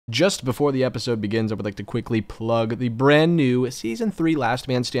Just before the episode begins, I would like to quickly plug the brand new Season 3 Last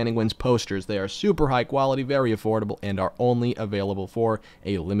Man Standing Wins posters. They are super high quality, very affordable, and are only available for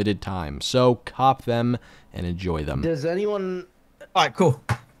a limited time. So cop them and enjoy them. Does anyone... Alright, cool.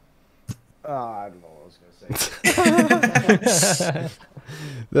 I don't know what I was going to say.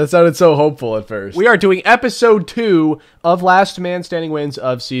 That sounded so hopeful at first. We are doing episode 2 of Last Man Standing Wins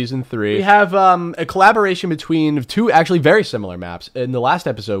of Season 3. We have a collaboration between two actually very similar maps. In the last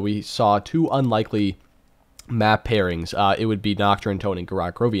episode, we saw two unlikely map pairings. It would be Nocturne, Tone, and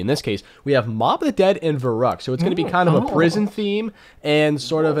Garak Rovi. In this case, we have Mob of the Dead and Varuk. So it's going to be kind of a prison theme and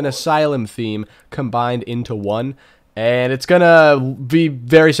sort of an asylum theme combined into one. And it's going to be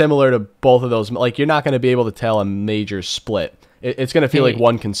very similar to both of those. Like, you're not going to be able to tell a major split. It's going to feel like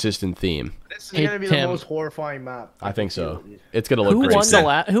one consistent theme. This is going to be the most horrifying map. I think so. It's going to look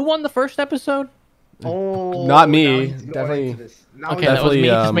great. Who won the first episode? Oh, not me. Definitely. Okay, that was me.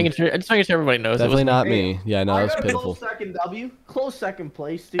 Just making sure everybody knows. Definitely not me. Yeah, no, that's pitiful. Close second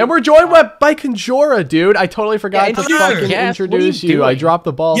place, dude. And we're joined by Conjura, dude. I totally forgot to fucking introduce you. I dropped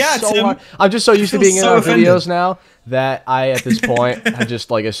the ball so hard. I'm just so used to being in our videos now that at this point, I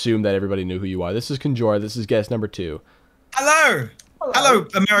just assumed that everybody knew who you are. This is Conjura. This is guest number 2. Hello,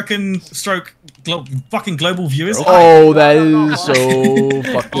 American stroke fucking global viewers. Oh, that is so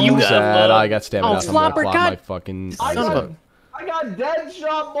fucking sad. I got stamina out. I'm gonna plot my fucking... I got dead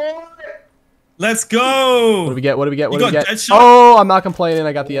shot, boy. Let's go. What do we get? Oh, I'm not complaining.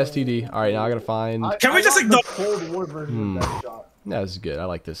 I got the STD. All right, now I gotta find... Can we just ignore... Yeah, this is good. I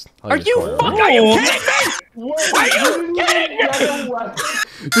like this. Are you kidding me? Are you kidding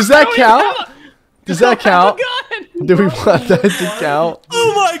me? Does that count? Does that count? Do we want that to count?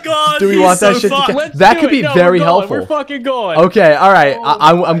 Oh my god! Do we want that shit to count? That could be very helpful. We're fucking going. Okay, all right.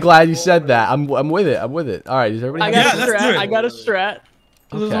 I'm glad you said that. I'm with it. I'm with it. All right, is everybody? I got a strat.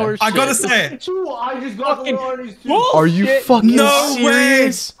 Okay. I gotta say it. I just got the Arnie's too. Are you fucking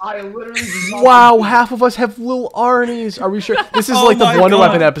serious? I literally just Wow, half of us have little Arnie's. Are we sure? This is like the Wonder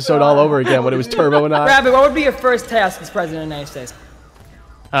Weapon episode all over again when it was Turbo and I. Rabbit, what would be your first task as president of the United States?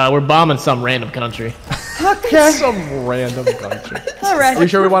 We're bombing some random country. Okay. Some random country. All right. Are you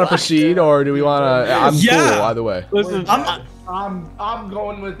sure we want to proceed, or do we want to? I'm cool either way. Listen, I'm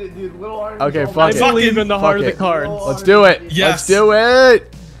going with it, dude. Little Arnie. Okay, fuck it. I believe in the heart of the cards. Let's do it. Yes. Let's do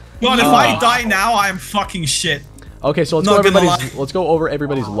it. God, if I die now, I am fucking shit. Okay, so let's go over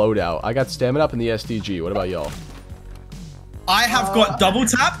everybody's loadout. I got stamina up in the SDG. What about y'all? I have got double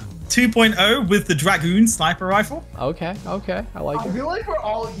tap 2.0 with the Dragoon sniper rifle. Okay, I like it. I feel like we're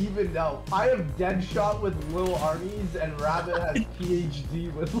all even now. I have Deadshot with Lil Arnie's, and Rabbit has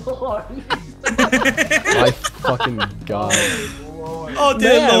PhD with Lil Arnie's. My fucking god. Oh,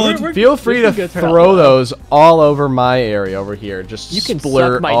 dear lord. Feel free to throw those all over my area over here. Just you can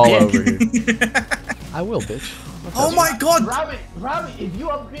splurt all over here. I will, bitch. Oh my god. Rabbit, if you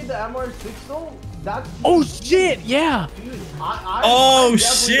upgrade the MR6 though, that's... Oh shit, yeah. Dude, oh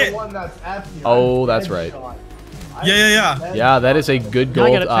shit. The one that's F here. Oh, that's right. Yeah. Yeah, that is a good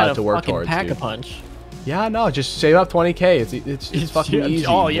goal to work towards. Pack a punch. Yeah, no, just save up 20k. It's fucking easy.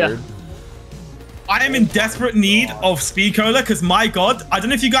 Oh yeah. Dude. I am in desperate need of speed cola because my god, I don't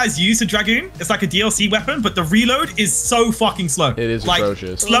know if you guys use the Dragoon. It's like a DLC weapon, but the reload is so fucking slow. It is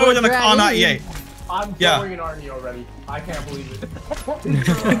atrocious. Slower than a Kar 98. I'm throwing an Arnie already. I can't believe it.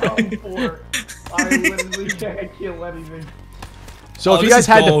 I literally can't kill anything. So if you guys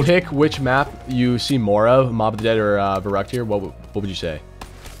had to pick which map you see more of, Mob of the Dead or Varuk here, what would you say?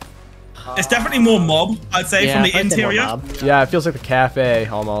 It's definitely more mob, I'd say, from the interior. Yeah, it feels like the cafe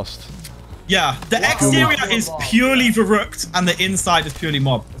almost. Yeah, the exterior is purely Varuk, and the inside is purely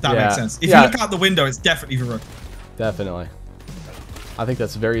mob, if that makes sense. If you look out the window, it's definitely Varuk. Definitely. I think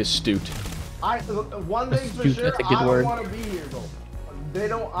that's very astute. One thing for sure, I don't want to be here though. I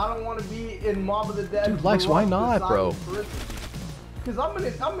don't want to be in Mob of the Dead. Dude, Lex, why not, bro? Because I'm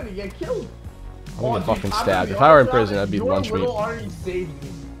gonna get killed. I'm gonna get fucking stabbed. If I were in prison, I'd be lunch meat.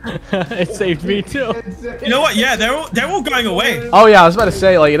 It saved me too. You know what? Yeah, they're all going away. Oh yeah, I was about to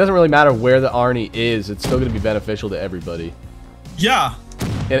say, like, it doesn't really matter where the Arnie is. It's still gonna be beneficial to everybody. Yeah.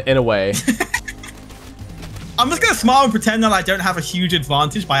 In a way. I'm just gonna smile and pretend that I don't have a huge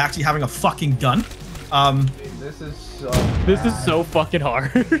advantage by actually having a fucking gun. This is so fucking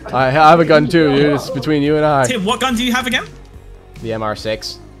hard. I have a gun too, dude. It's between you and I. Tim, what gun do you have again? The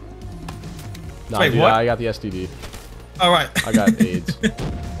MR6. No, wait, dude, what? I got the STD. All right. I got AIDS.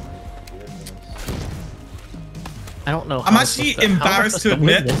 I don't know. I'm actually embarrassed to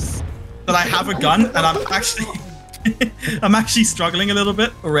admit that I have a gun, and I'm actually I'm actually struggling a little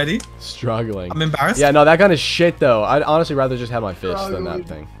bit already. Struggling. I'm embarrassed. Yeah, no, that gun is shit though. I'd honestly rather just have my fist than that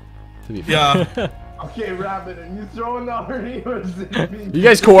thing. To be fair. Yeah. Okay, Rabbit, are you throwing the Arnie or is it me? You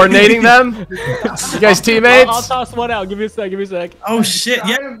guys coordinating them? You guys teammates? I'll toss one out. Give me a sec. Give me a sec. Oh shit. I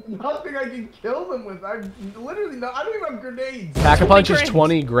Yeah. have nothing I can kill them with. I'm literally not. I don't even have grenades. Pack-a-punch is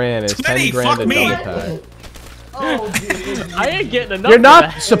 20 grand. It's 10 20, grand fuck a me. double pack. Oh, dude. I ain't getting enough. You're of not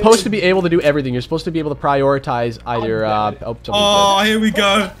that. supposed to be able to do everything. You're supposed to be able to prioritize either. Oh, here we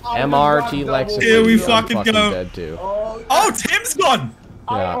go. MRT Lex. Here we fucking go. Dead too. Oh, Tim's gone.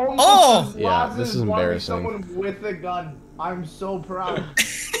 Yeah. Oh! Yeah, this is embarrassing. Someone with a gun. I'm so proud.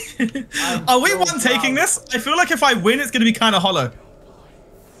 Are we one taking this? I feel like if I win, it's gonna be kind of hollow.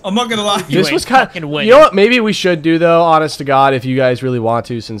 I'm not gonna lie. This ain't was kind fucking of. winning. You know what? Maybe we should do though. Honest to God, if you guys really want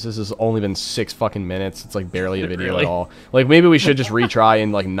to, since this has only been 6 fucking minutes, it's like barely a video Really? at all. Like maybe we should just retry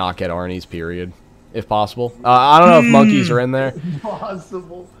and like not get Arnie's period, if possible. I don't know if monkeys are in there.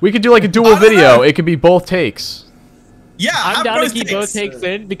 Possible. We could do like a dual I don't video. know. It could be both takes. Yeah, I'm down to keep both takes. takes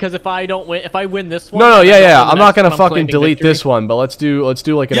in because if I don't win, if I win this one, No, then I yeah. don't win I'm the not next gonna one, I'm fucking claiming delete victory. this one, but let's do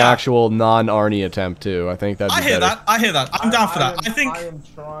like an Yeah. actual non-Arnie attempt too. I think that'd be I hear better. that. I hear that. I'm down for that. I am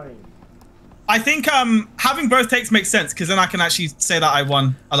trying. I think having both takes makes sense because then I can actually say that I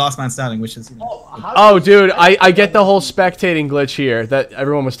won a last man standing, which is. Oh, dude, I get the whole spectating glitch here that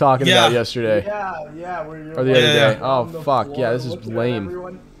everyone was talking Yeah. about yesterday. Yeah, where you're Or the other Yeah. day. Oh, on the fuck. floor Yeah, this is looking at lame.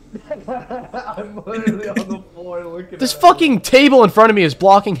 everyone. I'm literally on the floor looking This at fucking table in front of me is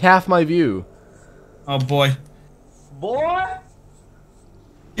blocking half my view. Oh boy. Boy!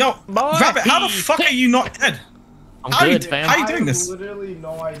 Yo, Boy, Rabbit, how the he fuck are you not dead? I'm How good, you- fam. how you doing I this? literally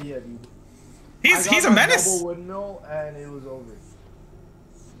no idea, dude. He's I a got menace. Double windmill and it was over.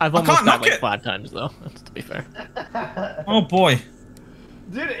 I've I almost can't got knock like it. 5 times though. That's to be fair. Oh boy.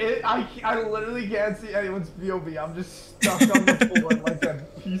 Dude, I literally can't see anyone's POV. I'm just stuck on the floor like a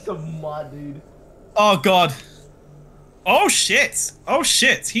piece of mud, dude. Oh god. Oh shit. Oh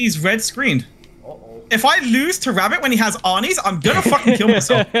shit. He's red screened. Uh-oh. If I lose to Rabbit when he has Arnie's, I'm gonna fucking kill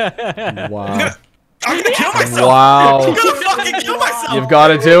myself. Wow. I'm gonna kill myself. Wow. I'm gonna fucking kill myself. You've got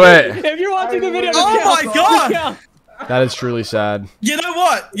to do it. If you're watching the video, Oh this my counts. God. This counts. That is truly sad. You know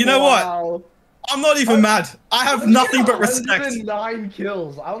what? You know what? Wow. I'm not even mad. I have nothing but respect. 109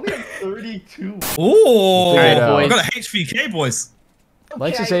 kills. I only have 32. Ooh. Alright, I boys. got a HVK, boys.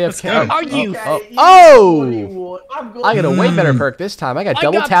 Lex is Okay, AFK. Are you? Oh! I'm going I got a way better perk this time. I got I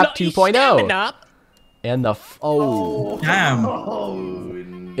double got tap bloody 2.0. stamina. And the oh. Damn.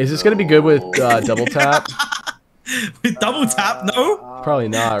 Oh, Is this gonna be good with double tap? With double tap, no? Probably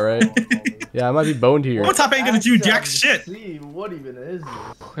not, right? Yeah, I might be boned here. Double tap ain't gonna do jack shit. See, what even is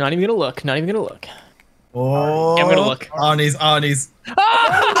this? Not even gonna look. Not even gonna look. Oh. I'm gonna look. Arnie's.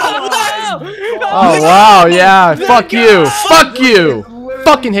 Oh wow, yeah. Fuck you. Fuck you.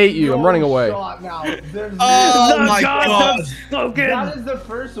 Fucking hate you. I'm running away. Shot now. There's Oh no- my god. That is the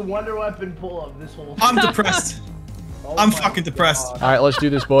first Wonder Weapon pull of this whole. I'm depressed. Oh I'm my fucking depressed. God. All right, let's do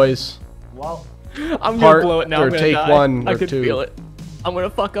this, boys. Well, I'm gonna Part blow it now. or I'm gonna take die. one I or can two. feel it. I'm gonna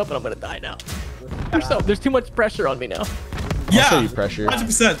fuck up and I'm gonna die now. There's too much pressure on me now. Yeah. show you pressure.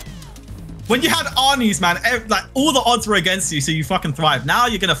 100%. When you had Arnie's, man, like all the odds were against you, so you fucking thrived. Now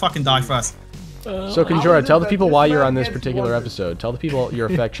you're gonna fucking die first. So Conjura, tell the people why you're on this particular episode. Tell the people your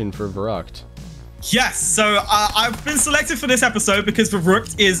affection for Verrucht. Yes, so I've been selected for this episode because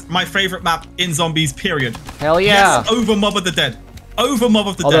Verrucht is my favorite map in Zombies, period. Hell yeah. Yes, over Mob of the Dead. Over Mob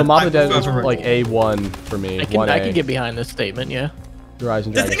of the Although Dead. Mob I of the Dead prefer is Verrucht. like A1 for me. I 1A. can get behind this statement, yeah.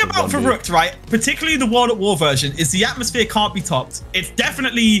 Horizon The Dragon thing about Zombie. Verrucht, right, particularly the World at War version, is the atmosphere can't be topped. It's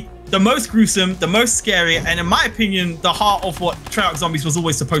definitely the most gruesome, the most scary, and in my opinion, the heart of what Treyarch Zombies was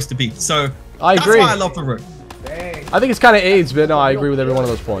always supposed to be. So I agree. That's why I love Verrucht. dang. I think it's kind of AIDS, but no, I agree with every one of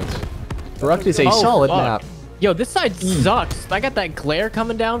those points. Verrucht is a Oh, solid fuck. map. Yo, this side sucks. I got that glare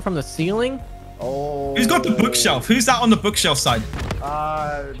coming down from the ceiling. Oh. Who's got the bookshelf? Who's that on the bookshelf side?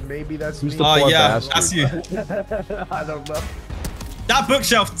 Maybe that's Who's me. the Oh poor yeah, bastard? that's you. I don't know. That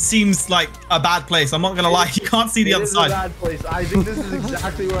bookshelf seems like a bad place. I'm not gonna lie. You can't see the It other is a side. bad place. I think this is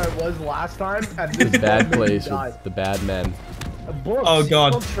exactly where I was last time. And this The bad made me place die. with the bad men. Books, Oh,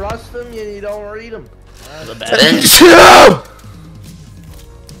 God. You don't trust them, you don't read them. The bad.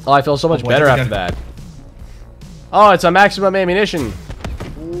 Oh, I feel so much boy, better here we after go. that. Oh, it's a maximum ammunition.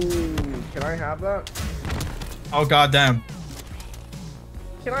 Ooh, can I have that? Oh god damn.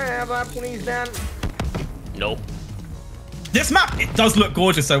 Can I have that, please, Dan? Nope. This map, it does look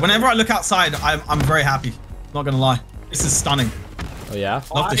gorgeous though. Whenever I look outside, I'm very happy. Not gonna lie. This is stunning. Oh yeah.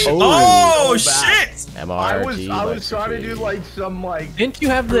 Love this I- shit. Oh. Oh so bad. shit! MRT. I was trying to do like some like. Didn't you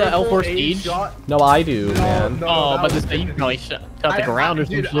have the L4 triple A Siege? shot. No, I do, man. No, Oh, that but was this you probably shot the I- ground or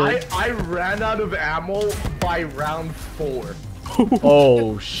some dude, shit. I ran out of ammo by round 4.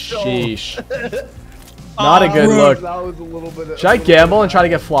 Oh, sheesh. Not a good look. That was a little bit. Should I gamble and try to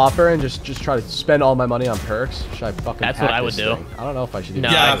get Flopper and just try to spend all my money on perks? Should I fucking That's hack what I would this do. thing? I don't know if I should do No,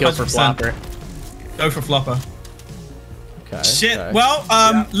 that. I'd go for 100%. Flopper. Go for Flopper. Okay, Shit. okay. Well,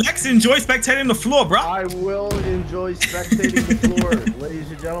 Lex, enjoy spectating the floor, bro. I will enjoy spectating the floor, ladies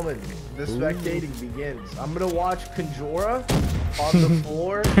and gentlemen. The spectating begins. I'm gonna watch Conjura on the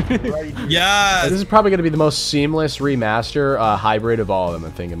floor. Right here. Yeah. This is probably going to be the most seamless remaster hybrid of all of them,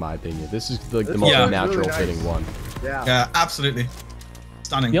 I think, in my opinion. This is like the most Yeah. natural Really nice. fitting one. Yeah. Yeah, absolutely.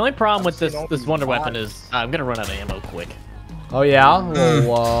 Stunning. The only problem with seen all this these wonder bots. weapon is I'm gonna run out of ammo quick. Oh, yeah?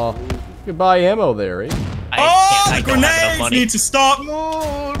 Well, you can buy ammo there, eh? I Oh, I the don't have enough grenades money. need to stop.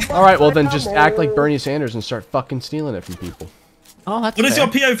 All right, well, then just act like Bernie Sanders and start fucking stealing it from people. Oh, that's What does fair.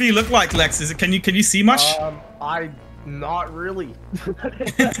 your POV look like, Lex? Is it can you see much? Not really. Think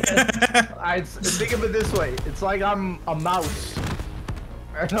of it this way. It's like I'm a mouse.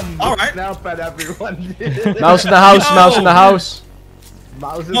 And I'm All right. looking up at everyone. Mouse in the house, mouse in the house.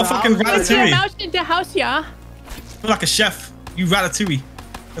 Mouse in No the fucking house. Ratatouille. mouse in the house, yeah. Feel like a chef. You Ratatouille.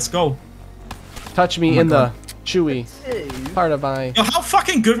 Let's go. Touch me in the chewy Hey, part of my Yo, how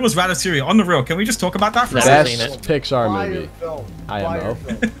fucking good was Ratatouille? On the real, can we just talk about that for a Never second? seen best it. Pixar fire movie. film. IMO. Fire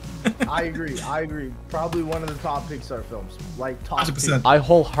film. I agree. Probably one of the top Pixar films. Like top 100%. I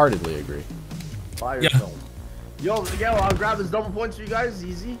wholeheartedly agree. fire Yeah. film. Yo, I'll grab this double points for you guys.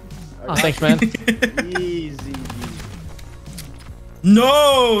 Easy. Oh, thanks, man. Easy.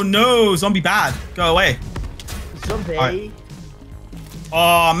 No, zombie bad. Go away. Someday. Alright.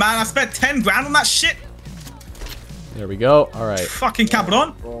 Oh man, I spent 10 grand on that shit. There we go. All right. Fucking cap it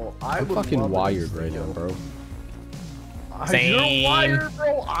on. Bro, I I'm would fucking love wired this right video. now, bro. Same. You're wired,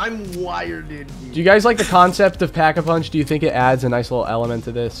 bro. I'm wired, dude. Do you guys like the concept of Pack-a-Punch? Do you think it adds a nice little element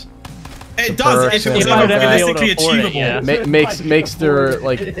to this? It The does. perks If it and was stuff ever like that. realistically Able to afford it, achievable. yeah. Makes their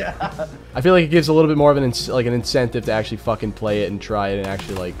like. Yeah. I feel like it gives a little bit more of an an incentive to actually fucking play it and try it and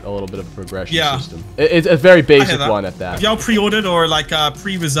actually like a little bit of a progression Yeah. system. It's a very I hear basic that. one at Have that. y'all pre-ordered or like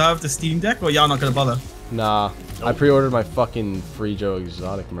pre-reserved the Steam Deck, or y'all not gonna bother? Nah, I pre-ordered my fucking Free Joe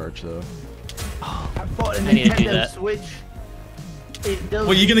Exotic merch though. I bought a I need to do Nintendo that. Switch. It does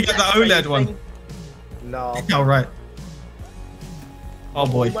Well, you gonna get the exact OLED same one? thing. No. All right. Oh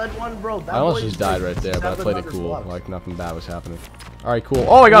boy. OLED one, bro. That I almost boy just is died like right there, but I played it $700 cool. bucks. Like nothing bad was happening. All right, cool.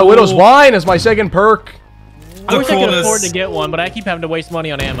 Oh, I got Widow's Wine as my second perk. I wish I could Crawlers. afford to get one, but I keep having to waste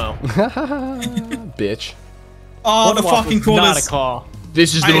money on ammo. Bitch. Oh, the Boardwalk fucking was not a crawlers. call.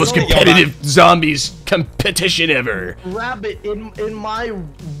 This is the most competitive zombies competition ever. Rabbit, in my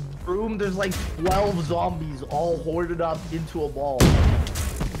room, there's like 12 zombies all hoarded up into a ball.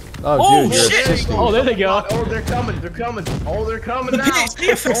 Oh, Oh, dude, you're shit. assisting. Oh, there they go. Oh, they're coming. Oh, they're coming now. PhD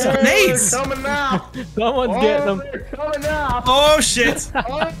effects Oh, of nades. they're coming now. Someone's getting them. They're coming now. Oh shit.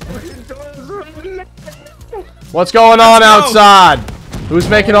 What's going on Let's go. outside? Who's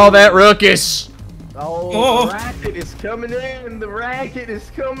making all that ruckus? Oh. The racket is coming in. The racket is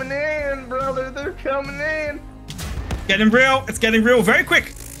coming in, brother. They're coming in. Getting real. It's getting real very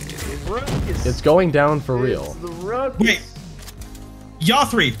quick. The ruckus. It's going down for real. The ruckus. Wait. Y'all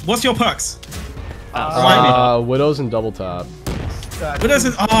three, what's your perks? Widows and Double Top. What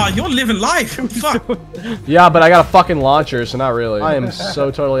doesn't? Oh, you're living life. Fuck. Yeah, but I got a fucking launcher, so not really. I am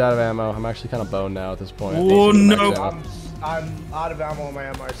so totally out of ammo. I'm actually kind of boned now at this point. Oh, Basically no. maxed out. I'm out of ammo on my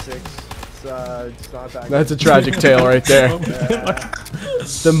MR6. It's not that That's a tragic tale right there.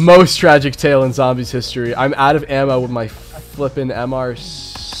 The most tragic tale in zombies history. I'm out of ammo with my flippin'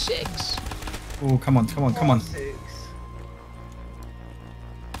 MR6. Oh, come on. Six.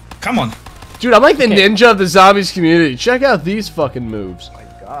 Come on. Dude, I'm like the ninja of the zombies community. Check out these fucking moves. Oh my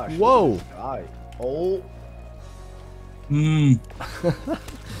gosh. Whoa. look at this guy. Oh. Mm.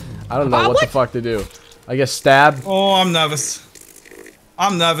 I don't know what the fuck to do. I guess stab. Oh, I'm nervous.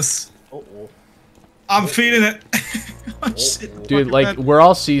 Oh. I'm feeling it. Oh, shit. Dude, Fucking like bad. we're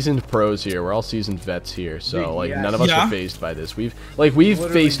all seasoned pros here. We're all seasoned vets here. So like Yeah. none of us Yeah. are phased by this. We've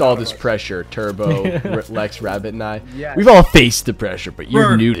faced all this pressure. Turbo, Lex, Rabbit, and I. Yes. We've all faced the pressure, but you're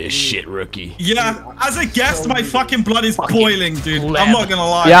Bro. new to this shit, rookie. Yeah, as a guest, my fucking blood is boiling, dude. I'm not gonna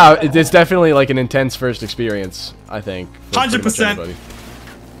lie. Yeah, it's definitely like an intense first experience. I think. for pretty much 100%. everybody.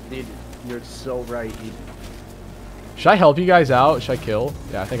 Dude, you're so right. Dude. Should I help you guys out? Should I kill?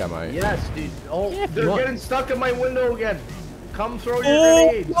 Yeah, I think I might. Yes, dude. Oh, Yeah, if you they're want. getting stuck in my window again. Come throw your Oh,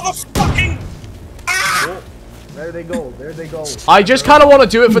 grenades. motherfucking! Oh, there they go. I just kind of want to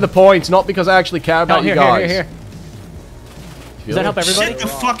do it for the points, not because I actually care about Oh, you here, guys. here. Does that help everybody? Shit the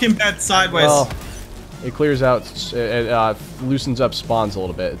fucking bed sideways. Well, it clears out, it loosens up spawns a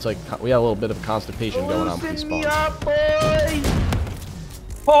little bit. It's like we have a little bit of constipation going on with these Loosen me spawns. up, boy.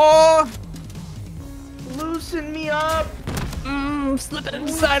 4. Loosen me up. Slip it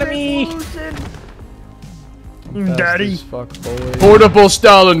inside of me. Loosen. Daddy. Portable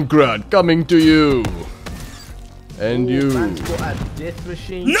Stalingrad coming to you. And Ooh, you. man's got a death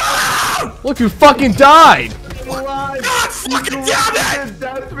machine. No! Look, you fucking died. Alive. God fucking damn it! The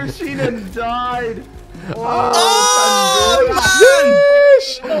death machine and died. Oh, man!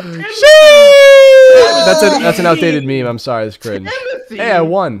 That's an outdated meme. I'm sorry, it's cringe. Hey, I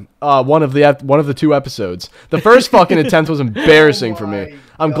won. One of the 2 episodes. The first fucking attempt was embarrassing for me.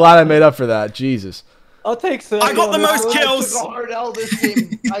 I'm glad I made up for that. Jesus. I'll take Sam. I got the most kills. I took a hard L this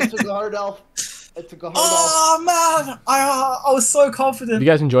game. I took a hard L. Oh man, I was so confident. If you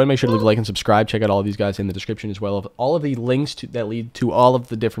guys enjoyed, make sure to leave a like and subscribe. Check out all of these guys in the description as well. Of all of the links that lead to all of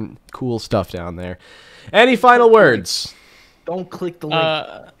the different cool stuff down there. Any final words? Don't click the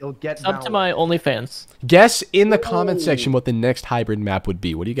link. You'll get Up to my OnlyFans. Guess in the comment section what the next hybrid map would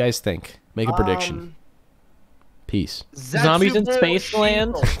be. What do you guys think? Make a prediction. Peace. Zombies in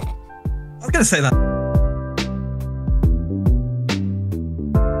Spaceland. I was gonna say that.